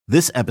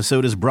This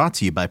episode is brought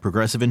to you by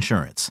Progressive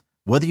Insurance.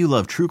 Whether you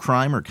love true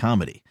crime or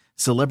comedy,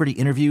 celebrity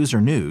interviews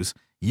or news,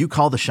 you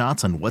call the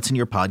shots on what's in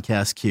your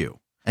podcast queue.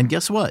 And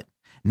guess what?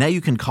 Now you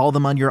can call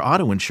them on your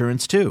auto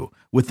insurance too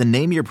with the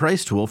Name Your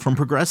Price tool from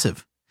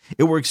Progressive.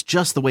 It works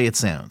just the way it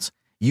sounds.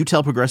 You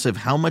tell Progressive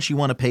how much you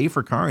want to pay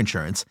for car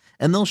insurance,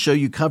 and they'll show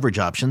you coverage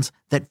options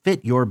that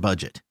fit your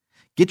budget.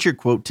 Get your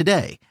quote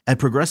today at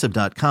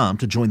Progressive.com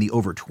to join the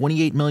over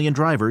 28 million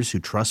drivers who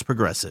trust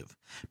Progressive.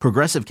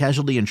 Progressive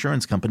Casualty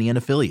Insurance Company and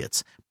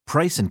Affiliates.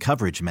 Price and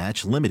coverage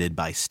match limited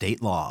by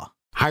state law.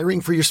 Hiring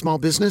for your small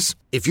business?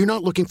 If you're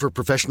not looking for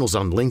professionals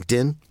on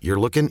LinkedIn, you're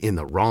looking in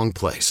the wrong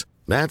place.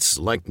 That's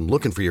like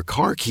looking for your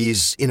car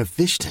keys in a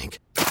fish tank.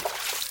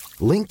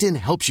 LinkedIn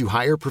helps you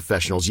hire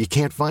professionals you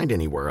can't find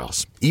anywhere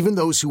else, even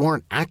those who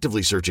aren't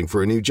actively searching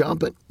for a new job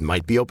but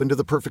might be open to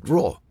the perfect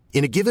role.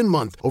 In a given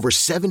month, over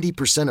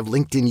 70% of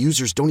LinkedIn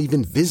users don't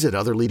even visit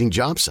other leading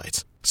job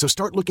sites. So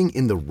start looking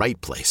in the right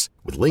place.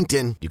 With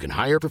LinkedIn, you can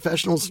hire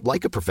professionals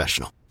like a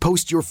professional.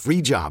 Post your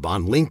free job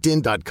on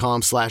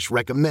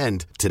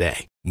linkedin.com/recommend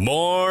today.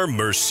 More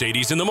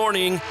Mercedes in the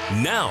Morning,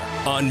 now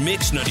on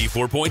Mix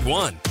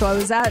 94.1. So I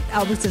was at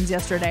Albertsons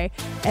yesterday,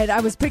 and I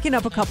was picking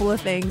up a couple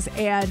of things,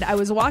 and I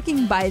was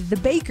walking by the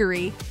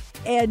bakery,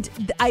 and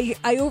I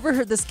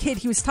overheard this kid.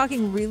 He was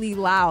talking really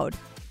loud.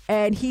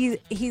 And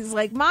he's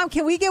like, "Mom,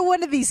 can we get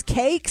one of these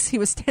cakes?" He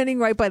was standing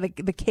right by the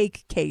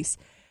cake case.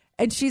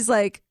 And she's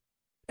like,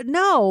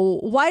 "No,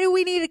 why do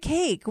we need a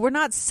cake? We're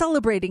not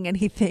celebrating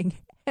anything."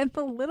 And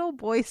the little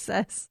boy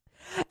says,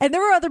 and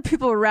there were other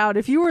people around.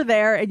 If you were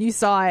there and you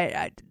saw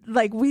it,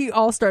 like, we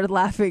all started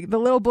laughing. The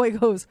little boy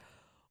goes,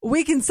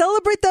 "We can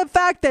celebrate the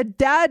fact that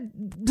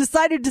Dad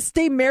decided to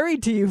stay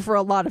married to you for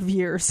a lot of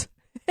years."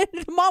 And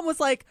Mom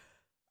was like,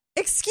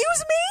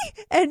 "Excuse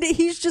me?" And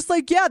he's just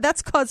like, "Yeah,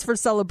 that's cause for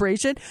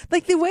celebration."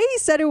 Like, the way he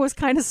said it was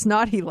kind of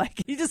snotty,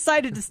 like he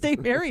decided to stay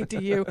married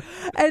to you.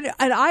 And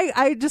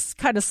I just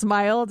kind of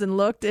smiled and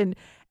looked, and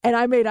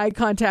I made eye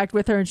contact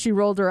with her, and she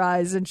rolled her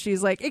eyes, and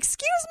she's like,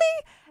 "Excuse me?"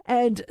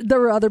 And there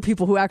were other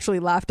people who actually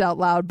laughed out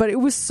loud, but it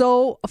was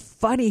so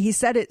funny. He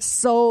said it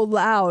so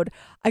loud.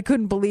 I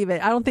couldn't believe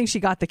it. I don't think she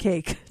got the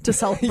cake to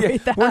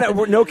celebrate that.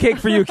 We're no cake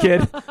for you,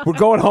 kid. We're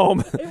going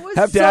home.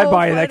 Have Dad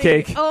buy you that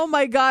cake. Oh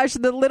my gosh.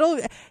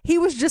 He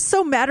was just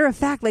so matter of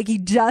fact, like he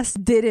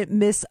just didn't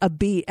miss a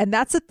beat. And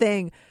that's the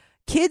thing.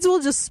 Kids will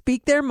just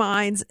speak their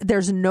minds.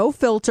 There's no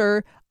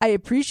filter. I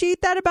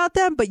appreciate that about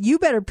them, but you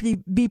better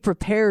be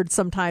prepared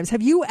sometimes.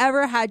 Have you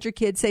ever had your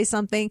kid say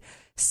something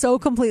so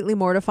completely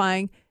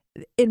mortifying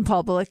in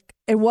public?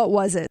 And what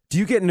was it? Do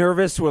you get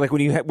nervous when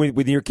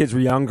your kids were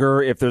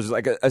younger, if there's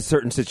like a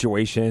certain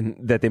situation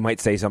that they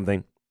might say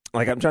something?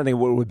 Like, I'm trying to think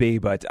of what it would be,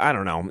 but I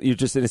don't know. You're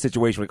just in a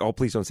situation like, "Oh,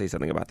 please don't say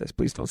something about this.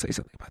 Please don't say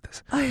something about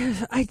this."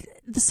 I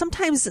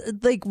sometimes,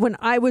 like, when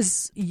I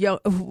was young,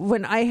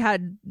 when I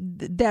had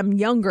them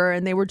younger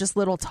and they were just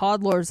little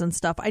toddlers and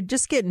stuff, I'd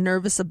just get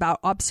nervous about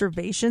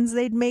observations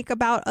they'd make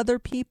about other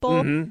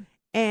people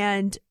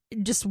and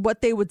just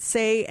what they would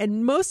say.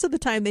 And most of the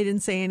time they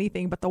didn't say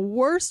anything. But the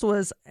worst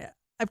was,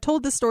 I've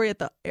told this story at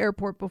the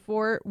airport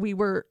before. We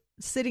were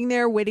sitting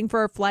there waiting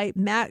for our flight.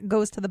 Matt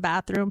goes to the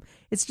bathroom.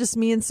 It's just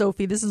me and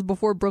Sophie. This is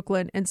before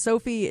Brooklyn. And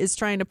Sophie is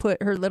trying to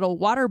put her little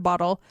water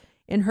bottle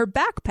in her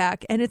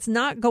backpack, and it's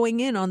not going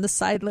in on the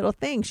side little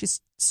thing.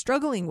 She's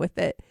struggling with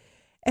it.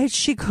 And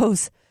she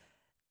goes,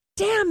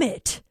 "Damn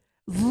it,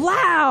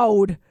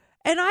 loud."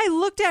 And I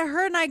looked at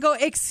her and I go,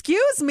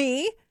 "Excuse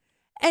me?"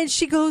 And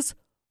she goes,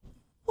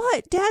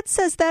 "What? Dad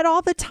says that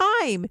all the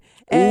time."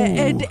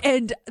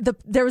 And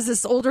there was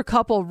this older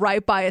couple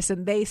right by us,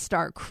 and they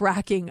start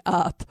cracking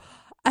up.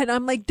 And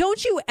I'm like,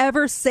 "Don't you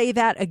ever say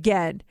that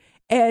again."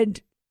 And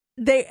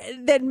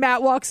then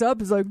Matt walks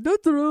up, is like,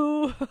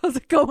 "How's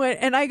it going?"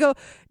 And I go,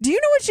 "Do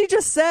you know what she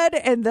just said?"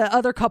 And the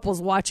other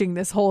couple's watching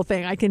this whole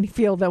thing. I can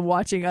feel them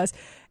watching us.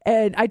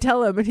 And I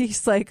tell him, and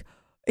he's like,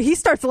 he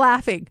starts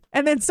laughing,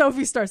 and then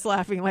Sophie starts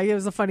laughing. Like, it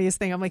was the funniest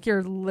thing. I'm like,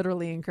 "You're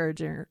literally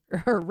encouraging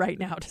her right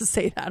now to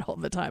say that all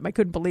the time." I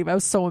couldn't believe it. I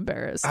was so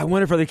embarrassed. I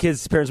wonder if other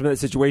kids' parents are in that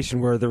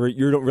situation where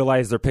you don't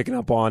realize they're picking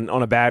up on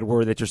a bad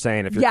word that you're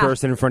saying. If you're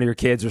cursing in front of your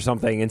kids or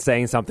something and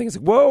saying something, it's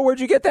like, "Whoa,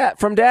 where'd you get that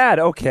from, Dad?"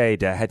 Okay,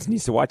 Dad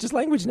needs to watch his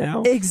language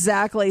now.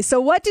 Exactly.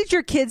 So what did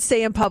your kids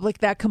say in public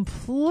that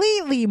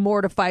completely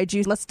mortified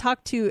you? Let's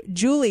talk to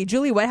Julie.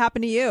 Julie, what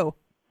happened to you?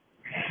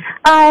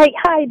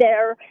 Hi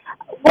there.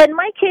 When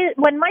my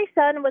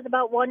son was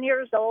about 1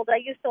 year old, I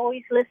used to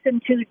always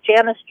listen to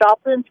Janis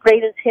Joplin's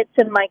greatest hits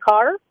in my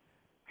car.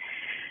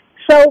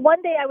 So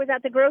one day I was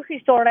at the grocery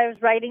store and I was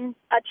writing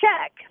a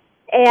check,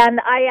 and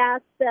I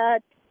asked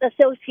the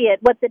associate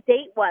what the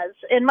date was,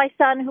 and my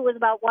son, who was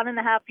about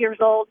 1.5 years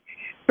old,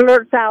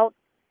 blurts out,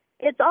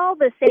 "It's all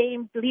the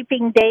same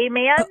bleeping day,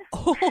 man."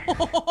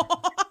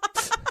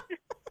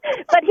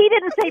 But he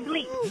didn't say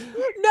bleep.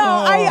 No,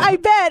 I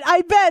bet.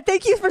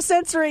 Thank you for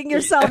censoring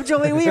yourself,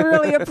 Julie. We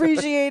really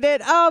appreciate it.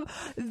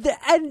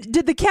 And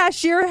did the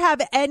cashier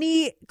have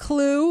any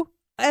clue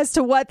as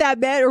to what that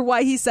meant or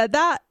why he said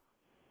that?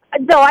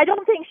 No, I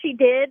don't think she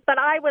did, but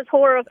I was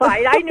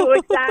horrified. I knew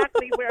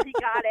exactly where he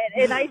got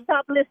it, and I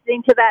stopped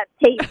listening to that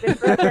tape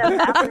after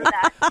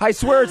that. I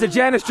swear it's a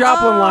Janis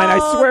Joplin line. I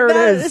swear it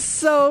is. That is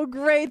so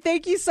great.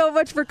 Thank you so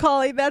much for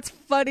calling. That's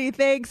funny.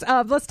 Thanks.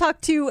 Let's talk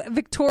to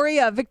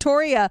Victoria.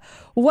 Victoria,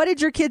 what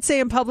did your kids say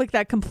in public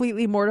that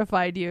completely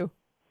mortified you?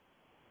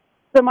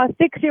 So my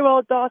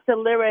 6-year-old daughter,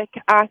 Lyric,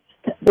 asked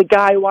the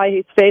guy why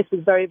his face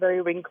was very,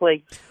 very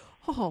wrinkly.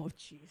 Oh,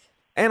 jeez.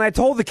 And I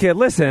told the kid,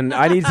 listen,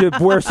 I need to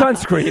wear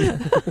sunscreen.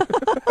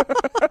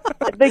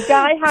 The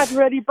guy had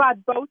really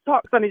bad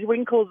Botox on his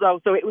wrinkles, though,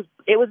 so it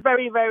was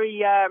very,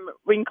 very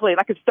wrinkly,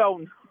 like a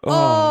stone.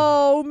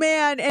 Oh,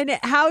 man. And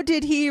how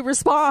did he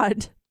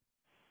respond?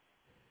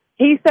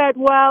 He said,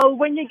 well,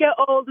 when you get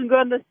old and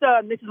go in the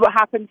sun, this is what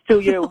happens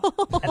to you.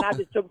 And I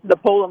just jumped to the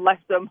pool and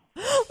left them.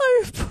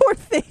 Oh, poor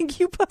thing.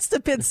 You must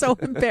have been so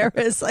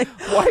embarrassed. Like,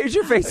 why is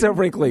your face so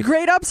wrinkly?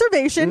 Great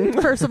observation,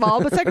 first of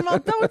all. But second of all,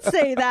 don't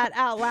say that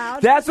out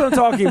loud. That's what I'm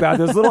talking about.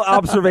 Those little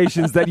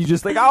observations that you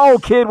just like, oh,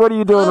 kid, what are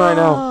you doing right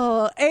now?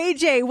 Oh,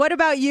 AJ, what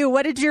about you?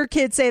 What did your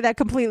kid say that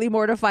completely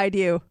mortified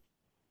you?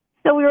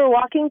 So we were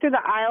walking through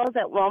the aisles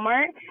at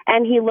Walmart,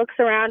 and he looks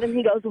around and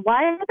he goes,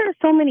 why are there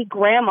so many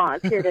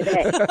grandmas here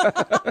today?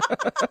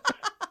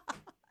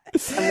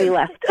 And we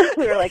left.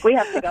 We were like, we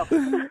have to go.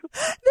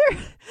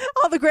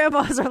 All the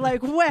grandmas are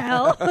like,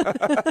 well.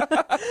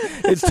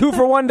 It's 2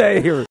 for 1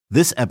 day here.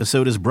 This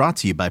episode is brought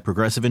to you by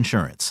Progressive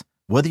Insurance.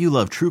 Whether you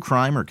love true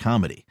crime or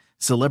comedy,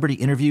 celebrity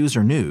interviews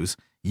or news,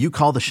 you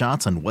call the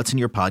shots on what's in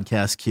your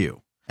podcast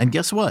queue. And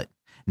guess what?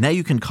 Now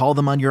you can call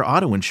them on your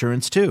auto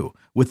insurance too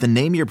with the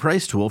Name Your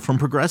Price tool from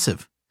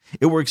Progressive.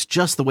 It works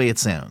just the way it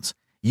sounds.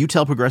 You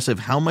tell Progressive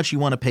how much you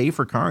want to pay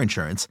for car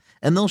insurance,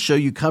 and they'll show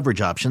you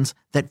coverage options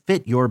that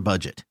fit your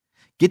budget.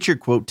 Get your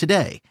quote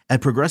today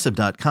at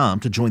Progressive.com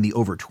to join the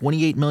over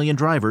 28 million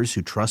drivers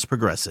who trust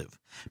Progressive.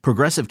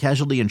 Progressive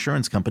Casualty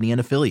Insurance Company and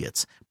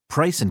Affiliates.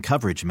 Price and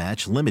coverage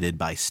match limited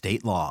by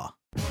state law.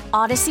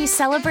 Odyssey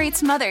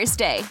celebrates Mother's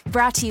Day,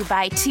 brought to you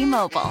by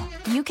T-Mobile.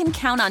 You can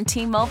count on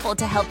T-Mobile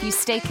to help you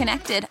stay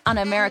connected on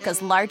America's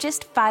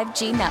largest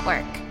 5G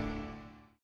network.